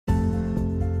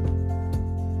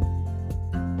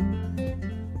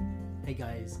Hey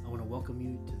guys, I want to welcome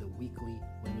you to the weekly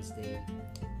Wednesday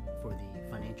for the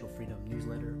Financial Freedom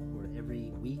newsletter, where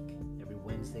every week, every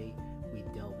Wednesday, we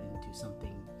delve into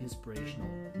something inspirational,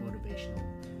 motivational,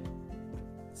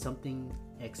 something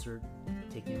excerpt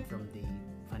taken from the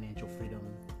Financial Freedom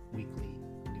weekly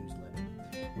newsletter.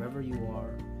 Wherever you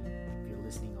are, if you're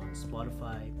listening on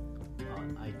Spotify,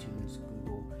 on iTunes,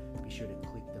 Google, be sure to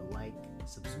click the like,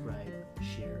 subscribe,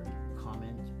 share,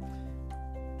 comment.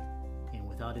 And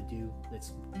without ado,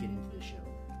 let's get into the show.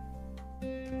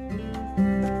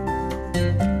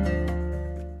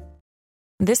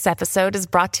 This episode is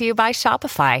brought to you by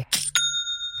Shopify.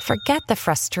 Forget the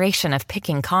frustration of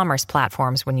picking commerce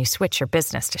platforms when you switch your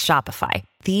business to Shopify,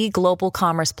 the global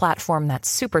commerce platform that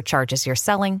supercharges your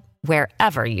selling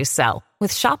wherever you sell.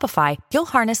 With Shopify, you'll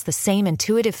harness the same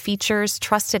intuitive features,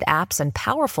 trusted apps, and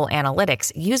powerful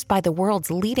analytics used by the world's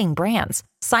leading brands.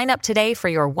 Sign up today for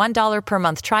your $1 per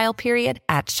month trial period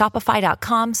at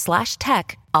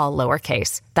shopify.com/tech, all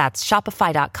lowercase. That's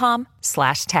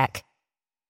shopify.com/tech.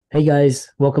 Hey guys,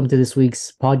 welcome to this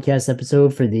week's podcast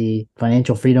episode for the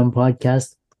Financial Freedom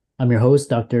Podcast. I'm your host,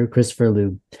 Dr. Christopher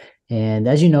Liu. And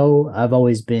as you know, I've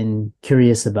always been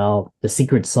curious about the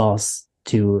secret sauce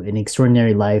to an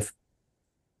extraordinary life.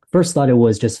 First thought it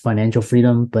was just financial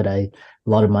freedom, but a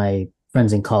lot of my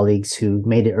friends and colleagues who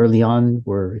made it early on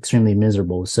were extremely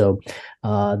miserable. So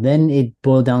then it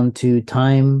boiled down to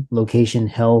time, location,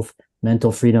 health,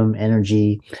 mental freedom,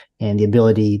 energy, and the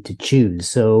ability to choose.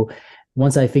 So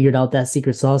once I figured out that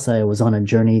secret sauce, I was on a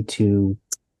journey to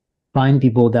find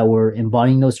people that were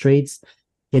embodying those traits,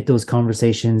 get those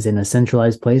conversations in a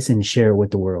centralized place, and share it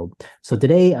with the world. So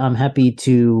today I'm happy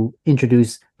to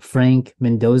introduce Frank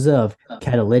Mendoza of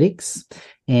Catalytics.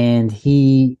 And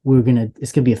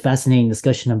it's gonna be a fascinating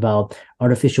discussion about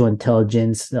artificial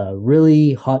intelligence,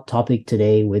 really hot topic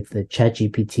today with the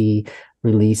ChatGPT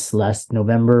release last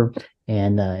November.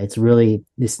 And it's really,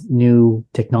 this new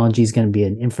technology is going to be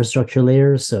an infrastructure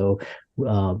layer. So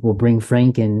we'll bring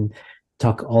Frank and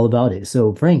talk all about it.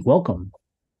 So Frank, welcome.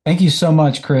 Thank you so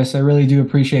much, Chris. I really do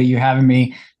appreciate you having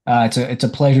me. It's a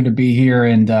pleasure to be here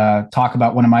and talk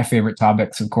about one of my favorite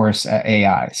topics, of course,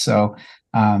 AI. So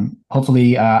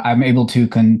hopefully I'm able to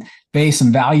convey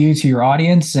some value to your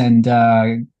audience and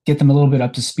get them a little bit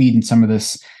up to speed in some of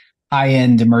this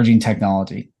high-end emerging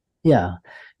technology. Yeah,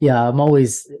 I'm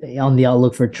always on the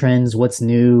outlook for trends, what's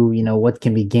new, what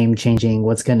can be game changing,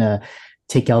 what's going to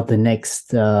take out the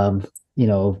next,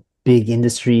 big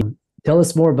industry. Tell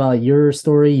us more about your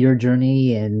story, your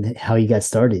journey, and how you got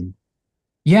started.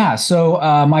 Yeah, so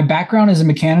my background is in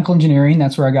mechanical engineering.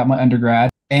 That's where I got my undergrad.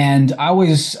 And I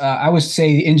would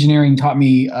say engineering taught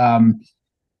me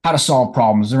how to solve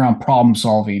problems, around problem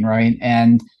solving, right?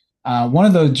 And one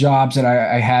of those jobs that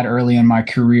I had early in my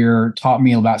career taught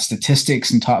me about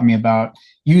statistics and taught me about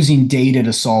using data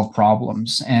to solve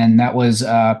problems. And that was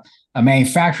a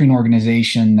manufacturing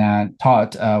organization that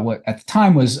taught what at the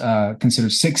time was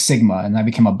considered Six Sigma, and I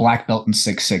became a black belt in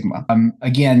Six Sigma.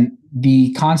 Again,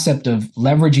 the concept of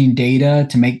leveraging data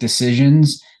to make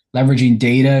decisions, leveraging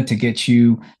data to get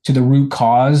you to the root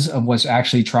cause of what's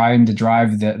actually trying to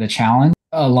drive the challenge,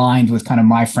 aligned with kind of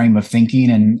my frame of thinking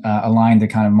and aligned to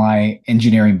kind of my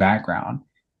engineering background.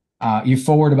 You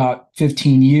forward about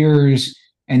 15 years,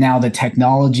 and now the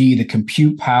technology, the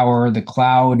compute power, the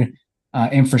cloud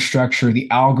infrastructure, the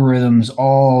algorithms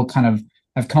all kind of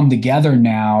have come together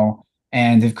now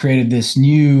and have created this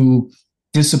new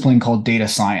discipline called data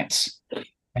science.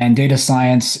 And data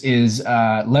science is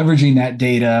leveraging that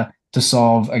data to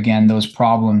solve, again, those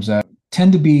problems that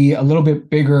tend to be a little bit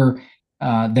bigger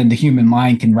than the human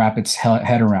mind can wrap its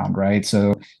head around, right?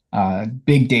 So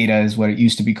big data is what it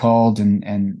used to be called,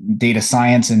 and data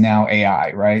science, and now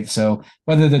AI, right? So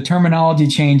whether the terminology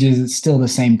changes, it's still the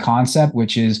same concept,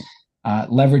 which is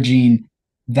leveraging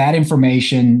that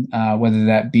information, whether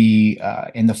that be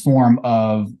in the form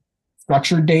of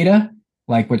structured data,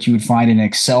 like what you would find in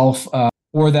Excel,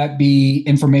 or that be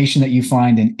information that you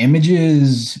find in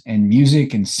images and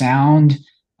music and sound,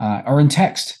 or in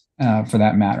text. For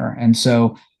that matter. And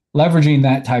so leveraging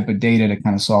that type of data to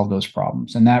kind of solve those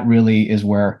problems. And that really is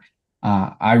where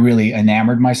I really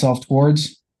enamored myself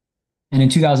towards. And in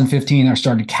 2015, I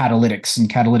started Catalytics. And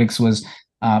Catalytics was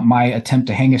my attempt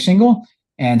to hang a shingle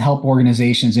and help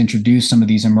organizations introduce some of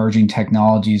these emerging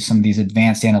technologies, some of these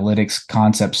advanced analytics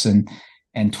concepts and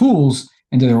tools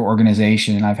into their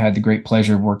organization. And I've had the great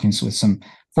pleasure of working with some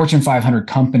Fortune 500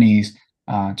 companies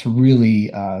to really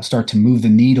start to move the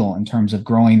needle in terms of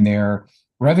growing their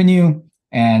revenue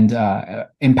and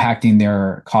impacting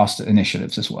their cost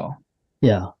initiatives as well.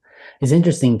 Yeah, it's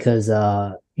interesting because,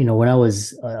 when I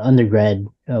was undergrad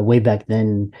way back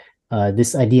then,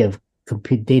 this idea of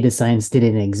data science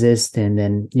didn't exist, and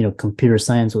then computer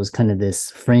science was kind of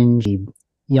this fringe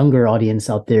younger audience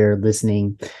out there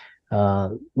listening.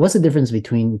 What's the difference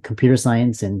between computer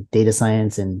science and data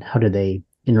science, and how do they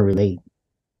interrelate?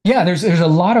 Yeah, there's a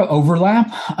lot of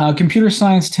overlap. Computer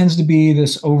science tends to be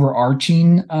this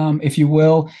overarching, if you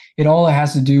will. It all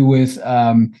has to do with,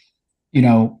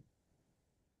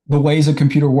 the ways a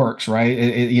computer works, right?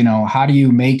 How do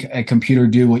you make a computer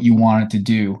do what you want it to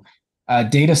do?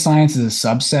 Data science is a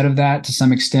subset of that to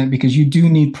some extent, because you do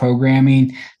need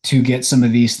programming to get some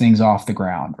of these things off the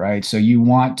ground, right? So you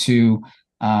want to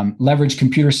leverage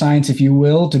computer science, if you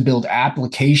will, to build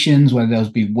applications, whether those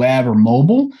be web or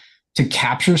mobile, to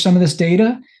capture some of this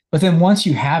data. But then once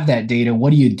you have that data,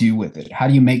 what do you do with it? How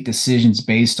do you make decisions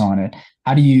based on it?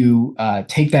 How do you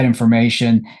take that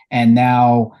information and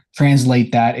now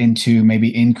translate that into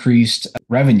maybe increased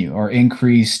revenue or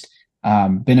increased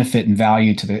benefit and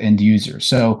value to the end user?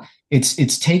 So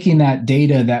it's taking that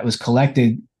data that was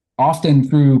collected often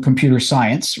through computer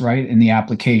science, right, in the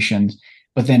applications,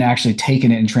 but then actually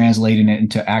taking it and translating it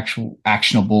into actual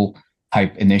actionable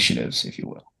type initiatives, if you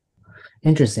will.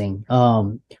 Interesting.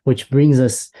 Which brings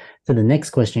us to the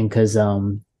next question, because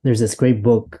there's this great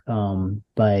book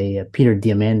by Peter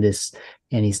Diamandis,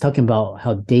 and he's talking about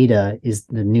how data is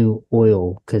the new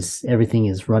oil, because everything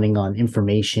is running on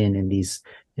information and these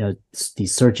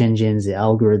search engines, the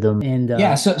algorithm, and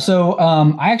So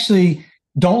I actually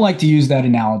don't like to use that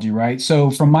analogy, right?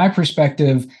 So from my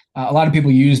perspective, a lot of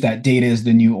people use that data is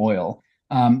the new oil.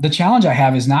 The challenge I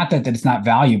have is not that it's not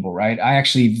valuable, right? I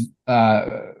actually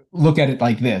look at it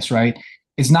like this, right?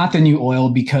 It's not the new oil,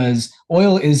 because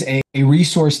oil is a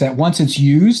resource that once it's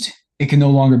used, it can no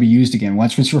longer be used again.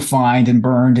 Once it's refined and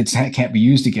burned, it can't be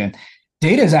used again.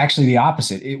 Data is actually the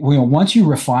opposite. Once you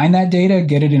refine that data,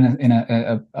 get it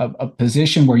in a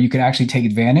position where you can actually take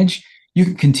advantage, you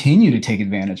can continue to take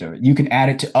advantage of it. You can add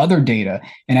it to other data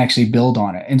and actually build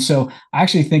on it. And so I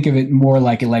actually think of it more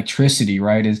like electricity,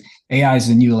 right? As AI is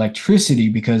the new electricity,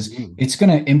 because it's going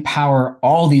to empower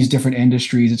all these different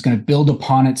industries. It's going to build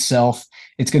upon itself.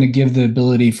 It's going to give the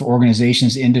ability for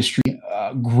organizations, industry,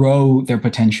 grow their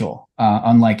potential,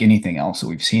 unlike anything else that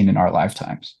we've seen in our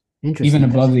lifetimes. Even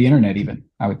above the internet, even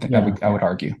I would think, I would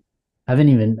argue. I've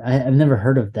never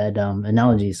heard of that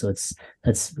analogy, so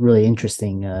that's really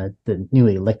interesting. The new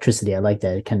electricity, I like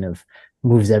that. It kind of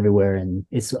moves everywhere and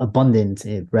it's abundant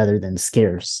rather than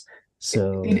scarce.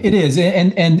 So it is,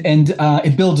 and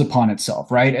it builds upon itself,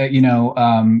 right?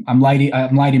 I'm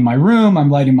lighting my room, I'm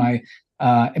lighting my,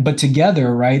 but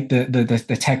together, right?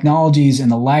 The technologies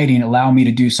and the lighting allow me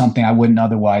to do something I wouldn't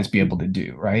otherwise be able to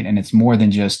do, right? And it's more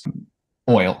than just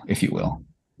oil, if you will.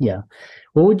 Yeah.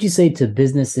 What would you say to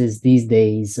businesses these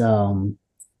days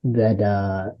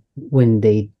that when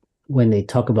they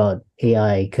talk about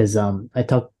AI? Because I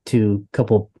talked to a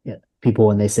couple people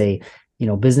and they say,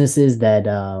 businesses that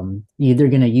you're either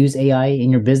going to use AI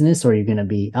in your business or you're going to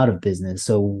be out of business.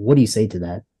 So what do you say to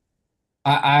that?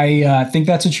 I think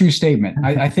that's a true statement.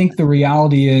 I think the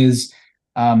reality is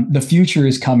the future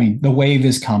is coming. The wave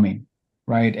is coming,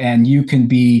 right? And you can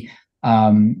be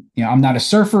I'm not a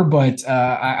surfer, but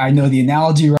I know the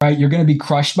analogy, right? You're going to be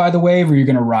crushed by the wave or you're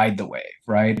going to ride the wave,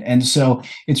 right? And so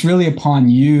it's really upon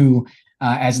you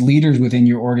as leaders within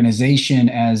your organization,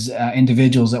 as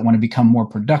individuals that want to become more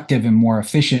productive and more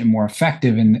efficient and more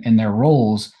effective in their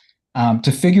roles,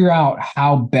 to figure out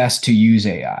how best to use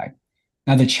AI.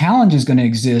 Now, the challenge is going to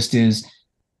exist is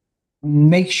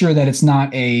make sure that it's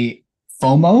not a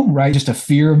FOMO, right? Just a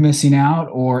fear of missing out,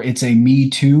 or it's a Me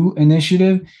Too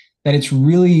initiative, that it's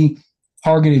really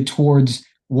targeted towards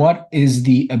what is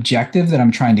the objective that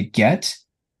I'm trying to get,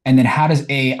 and then how does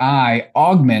AI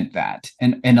augment that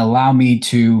and allow me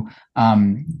to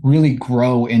really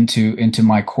grow into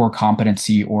my core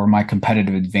competency or my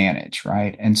competitive advantage,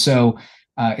 right? And so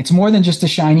it's more than just a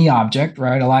shiny object,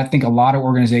 right? I think a lot of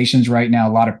organizations right now,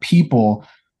 a lot of people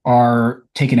are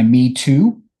taking a Me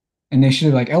Too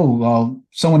initiative, like, oh, well,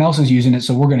 someone else is using it,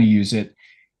 so we're going to use it.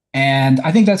 And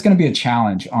I think that's going to be a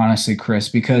challenge, honestly, Chris,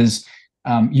 because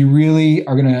you really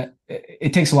are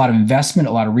it takes a lot of investment,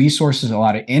 a lot of resources, a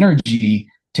lot of energy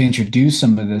to introduce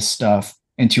some of this stuff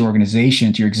into your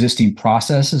organization, to your existing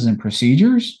processes and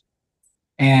procedures.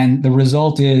 And the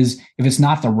result is, if it's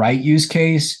not the right use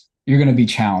case, you're going to be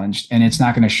challenged, and it's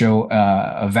not going to show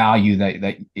a value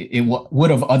that it would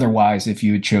have otherwise if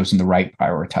you had chosen the right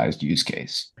prioritized use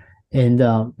case. And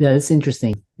yeah, it's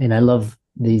interesting. And I love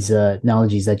these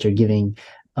analogies that you're giving.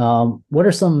 What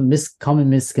are some common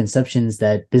misconceptions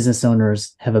that business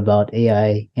owners have about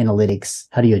AI analytics?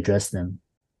 How do you address them?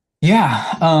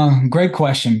 Yeah, great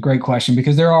question. Great question,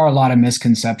 because there are a lot of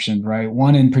misconceptions, right?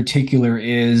 One in particular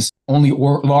is only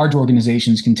large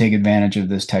organizations can take advantage of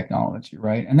this technology,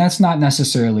 right? And that's not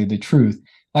necessarily the truth.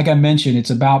 Like I mentioned, it's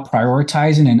about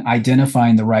prioritizing and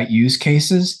identifying the right use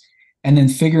cases and then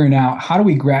figuring out how do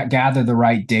we gather the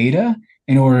right data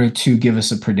in order to give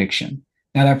us a prediction.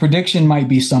 Now, that prediction might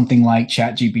be something like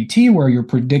ChatGPT, where you're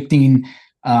predicting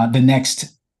the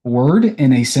next word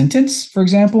in a sentence, for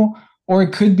example, or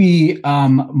it could be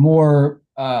more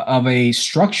of a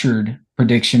structured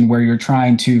prediction where you're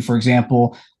trying to, for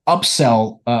example,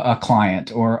 upsell a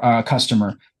client or a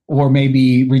customer, or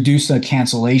maybe reduce a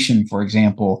cancellation, for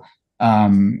example,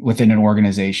 within an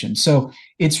organization. So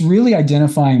it's really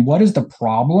identifying what is the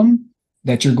problem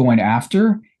that you're going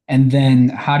after, and then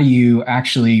how do you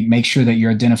actually make sure that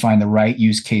you're identifying the right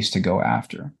use case to go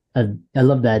after. I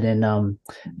love that. And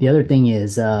the other thing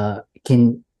is,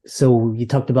 so you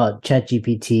talked about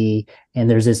ChatGPT, and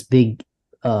there's this big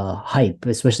hype,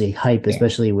 Yeah.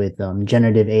 especially with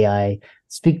generative AI.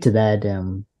 Speak to that,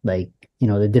 like,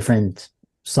 the different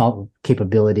solve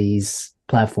capabilities,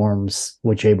 platforms,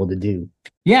 what you're able to do.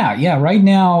 Yeah. Right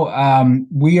now,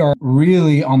 we are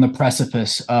really on the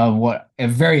precipice of what a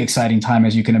very exciting time,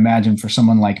 as you can imagine, for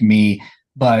someone like me.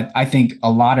 But I think a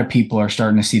lot of people are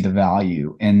starting to see the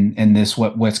value in this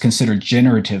what's considered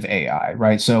generative AI,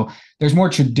 right? So there's more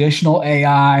traditional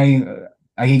AI.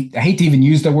 I hate to even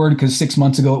use the word, because 6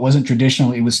 months ago it wasn't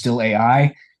traditional; it was still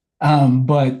AI.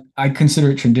 But I consider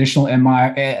it traditional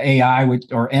AI,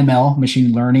 or ML,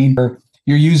 machine learning. Where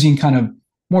you're using kind of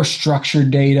more structured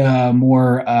data,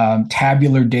 more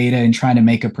tabular data, and trying to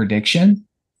make a prediction.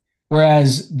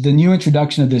 Whereas the new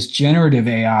introduction of this generative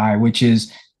AI, which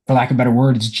is, for lack of a better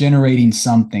word, it's generating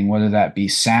something, whether that be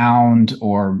sound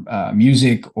or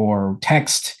music or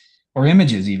text or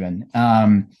images even.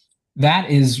 That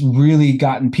has really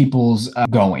gotten people's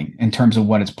going in terms of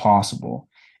what is possible.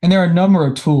 And there are a number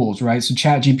of tools, right? So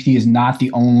ChatGPT is not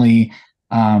the only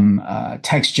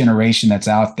text generation that's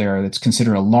out there that's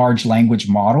considered a large language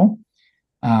model.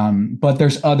 But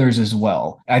there's others as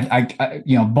well.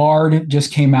 Bard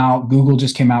just came out. Google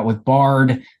just came out with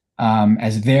Bard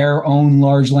as their own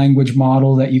large language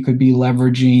model that you could be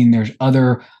leveraging. There's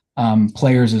other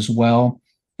players as well.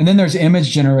 And then there's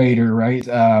image generator, right?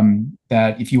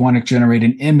 That if you want to generate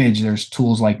an image, there's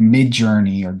tools like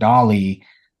Midjourney or Dolly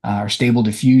or Stable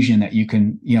Diffusion that you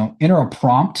can, enter a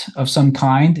prompt of some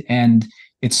kind and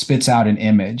it spits out an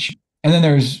image. And then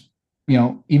there's,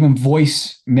 even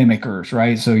voice mimickers,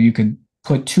 right? So you could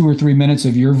put 2 or 3 minutes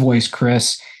of your voice,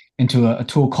 Chris, into a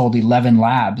tool called 11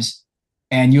 Labs,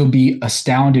 and you'll be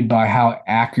astounded by how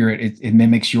accurate it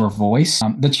mimics your voice.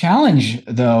 The challenge,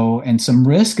 though, and some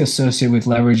risk associated with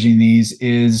leveraging these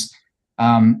is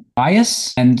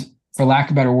bias. And for lack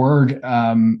of a better word,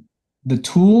 the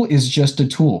tool is just a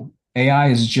tool. AI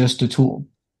is just a tool.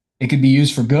 It could be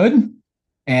used for good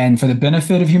and for the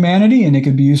benefit of humanity, and it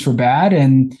could be used for bad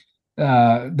and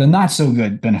the not so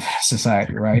good benefit of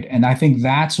society, right? And I think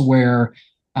that's where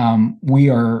we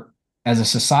are, as a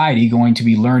society, going to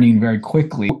be learning very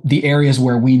quickly the areas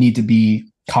where we need to be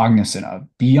cognizant of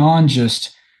beyond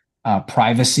just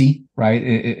privacy,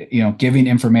 right? Giving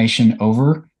information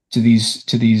over to these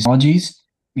technologies.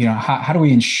 How do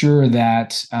we ensure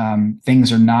that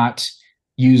things are not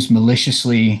used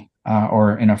maliciously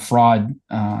or in a fraud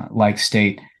like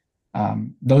state?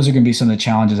 Those are going to be some of the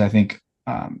challenges I think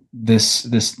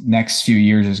this next few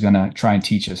years is going to try and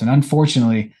teach us. And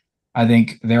unfortunately, I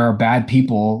think there are bad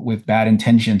people with bad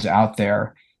intentions out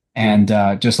there. And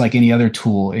just like any other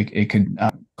tool, it could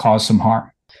cause some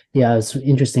harm. Yeah, it's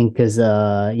interesting because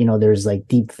there's like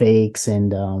deep fakes,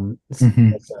 and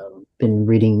been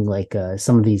reading like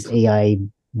some of these AI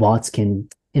bots can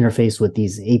interface with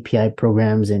these API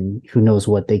programs, and who knows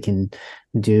what they can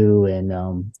do,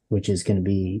 and which is going to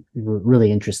be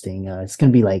really interesting. It's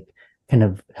going to be like kind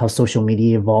of how social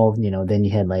media evolved. Then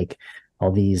you had like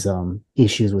all these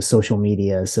issues with social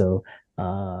media. So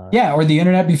or the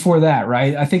internet before that,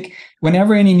 right? I think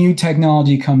whenever any new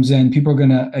technology comes in, people are going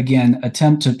to, again,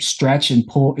 attempt to stretch and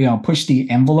push the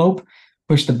envelope,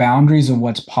 push the boundaries of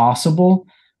what's possible.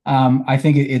 I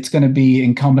think it's going to be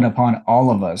incumbent upon all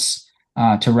of us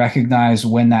to recognize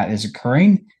when that is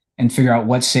occurring and figure out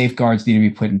what safeguards need to be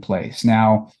put in place.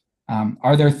 Now,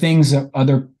 are there things that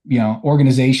other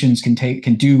organizations can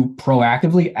do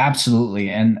proactively? Absolutely.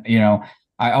 And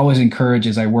I always encourage,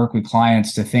 as I work with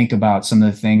clients, to think about some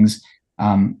of the things,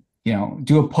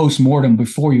 do a post-mortem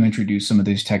before you introduce some of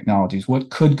these technologies.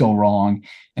 What could go wrong,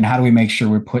 and how do we make sure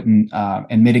we're putting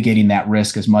and mitigating that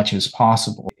risk as much as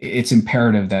possible? It's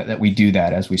imperative that we do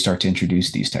that as we start to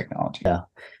introduce these technologies. Yeah.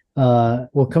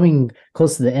 we're coming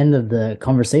close to the end of the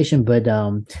conversation, but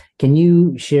can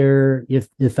you share, you're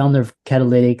the founder of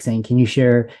Catalytics, and can you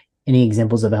share any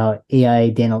examples of how AI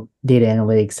data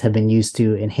analytics have been used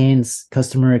to enhance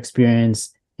customer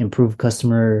experience, improve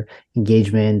customer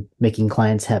engagement, making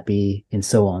clients happy, and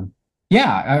so on?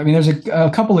 Yeah, I mean, there's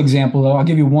a couple examples. I'll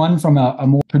give you one from a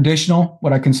more traditional,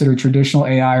 what I consider traditional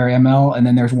AI or ML, and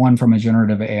then there's one from a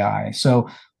generative AI. So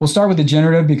we'll start with the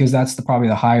generative because that's probably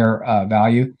the higher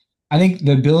value. I think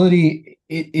the ability,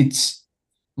 it's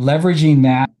leveraging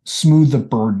that smooth the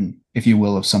burden, if you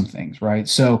will, of some things, right?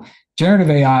 So generative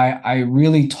AI, I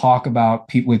really talk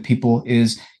about with people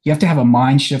is you have to have a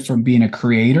mind shift from being a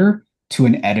creator to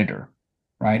an editor,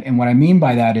 right? And what I mean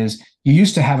by that is you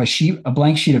used to have a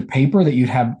blank sheet of paper that you'd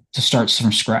have to start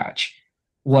from scratch.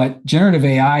 What generative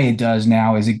AI does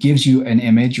now is it gives you an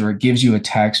image or it gives you a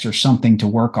text or something to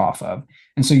work off of.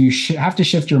 And so you have to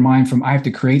shift your mind from I have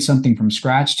to create something from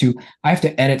scratch to I have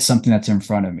to edit something that's in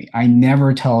front of me. I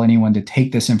never tell anyone to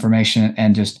take this information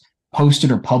and just post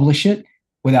it or publish it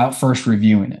without first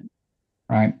reviewing it,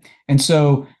 right? And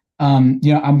so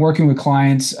I'm working with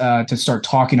clients to start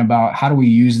talking about how do we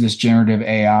use this generative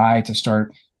AI to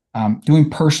start doing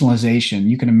personalization.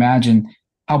 You can imagine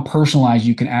how personalized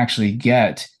you can actually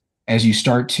get as you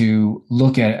start to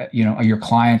look at your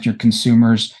clients, your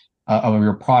consumers of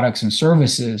your products and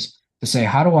services to say,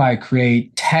 how do I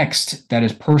create text that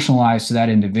is personalized to that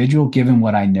individual given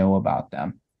what I know about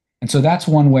them? And so that's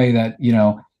one way that,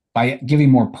 by giving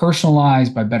more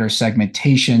personalized, by better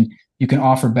segmentation, you can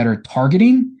offer better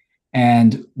targeting,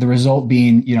 and the result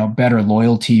being, better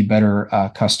loyalty,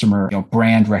 better customer,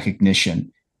 brand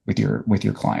recognition with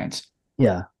your clients.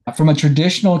 Yeah. From a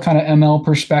traditional kind of ML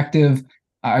perspective,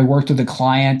 I worked with a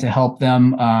client to help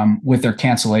them with their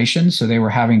cancellation. So they were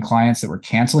having clients that were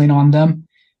canceling on them.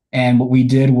 And what we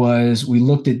did was we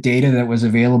looked at data that was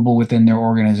available within their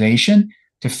organization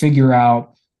to figure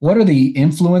out what are the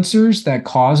influencers that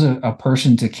cause a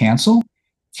person to cancel.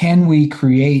 Can we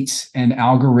create an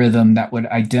algorithm that would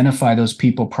identify those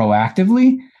people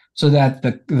proactively so that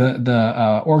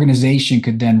the organization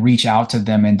could then reach out to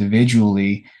them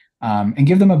individually and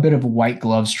give them a bit of a white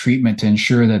gloves treatment to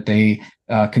ensure that they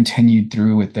continued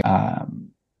through with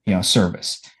the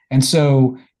service. And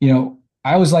so,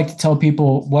 I always like to tell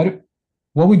people what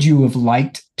would you have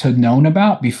liked to known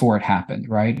about before it happened,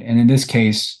 right? And in this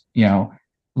case,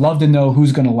 love to know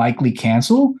who's going to likely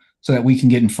cancel so that we can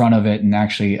get in front of it and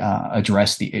actually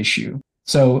address the issue.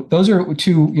 So those are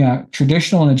two,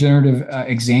 traditional and a generative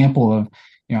example of,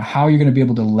 how you're going to be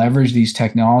able to leverage these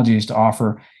technologies to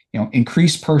offer,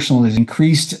 increased personalization,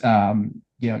 increased,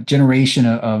 generation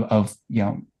of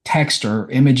text or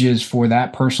images for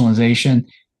that personalization,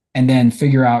 and then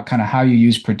figure out kind of how you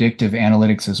use predictive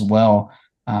analytics as well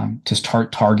to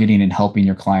start targeting and helping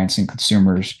your clients and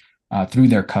consumers through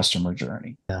their customer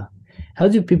journey. Yeah. How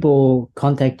do people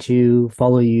contact you,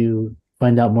 follow you,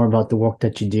 find out more about the work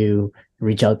that you do,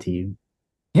 reach out to you?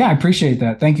 Yeah, I appreciate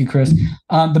that. Thank you, Chris.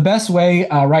 The best way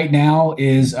right now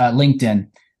is LinkedIn.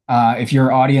 If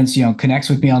your audience, connects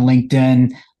with me on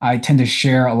LinkedIn, I tend to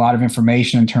share a lot of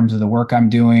information in terms of the work I'm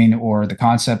doing or the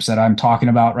concepts that I'm talking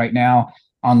about right now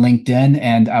on LinkedIn.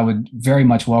 And I would very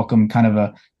much welcome kind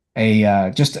of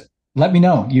just let me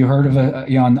know you heard of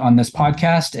on this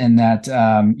podcast and that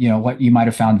what you might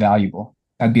have found valuable.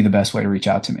 That'd be the best way to reach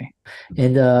out to me.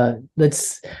 And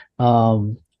let's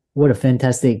what a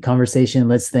fantastic conversation.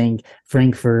 Let's thank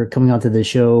Frank for coming onto the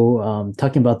show,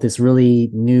 talking about this really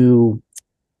new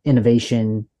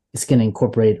innovation. It's going to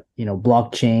incorporate,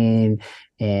 blockchain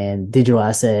and digital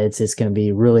assets. It's going to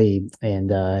be really, and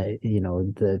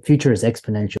the future is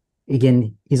exponential.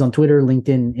 Again, he's on Twitter,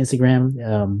 LinkedIn,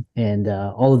 Instagram, and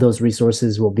all of those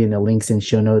resources will be in the links and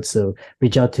show notes. So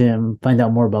reach out to him, find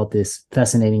out more about this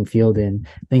fascinating field. And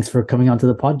thanks for coming onto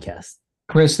the podcast.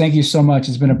 Chris, thank you so much.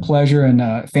 It's been a pleasure and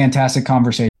a fantastic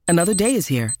conversation. Another day is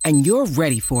here and you're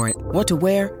ready for it. What to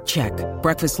wear? Check.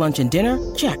 Breakfast, lunch, and dinner?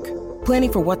 Check.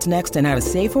 Planning for what's next and how to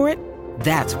save for it?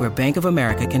 That's where Bank of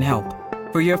America can help.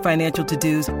 For your financial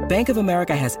to-dos, Bank of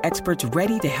America has experts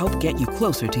ready to help get you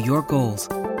closer to your goals.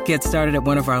 Get started at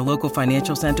one of our local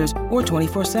financial centers or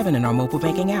 24/7 in our mobile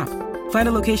banking app. Find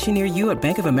a location near you at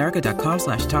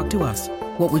bankofamerica.com/talktous.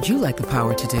 What would you like the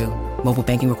power to do? Mobile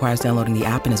banking requires downloading the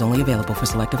app and is only available for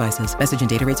select devices. Message and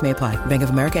data rates may apply. Bank of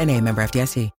America N.A., member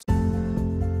FDIC.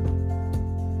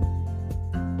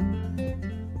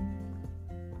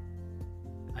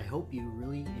 I hope you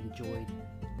really enjoyed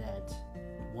that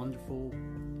wonderful,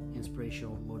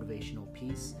 inspirational, motivational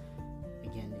piece.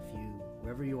 Again,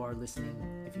 wherever you are listening,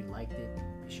 if you liked it,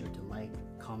 be sure to like,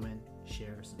 comment,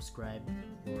 share, subscribe.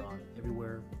 We're on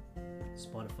everywhere.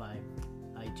 Spotify,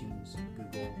 iTunes,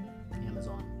 Google,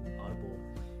 Amazon, Audible.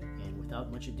 And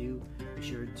without much ado, be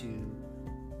sure to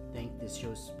thank this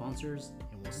show's sponsors,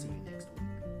 and we'll see you next week.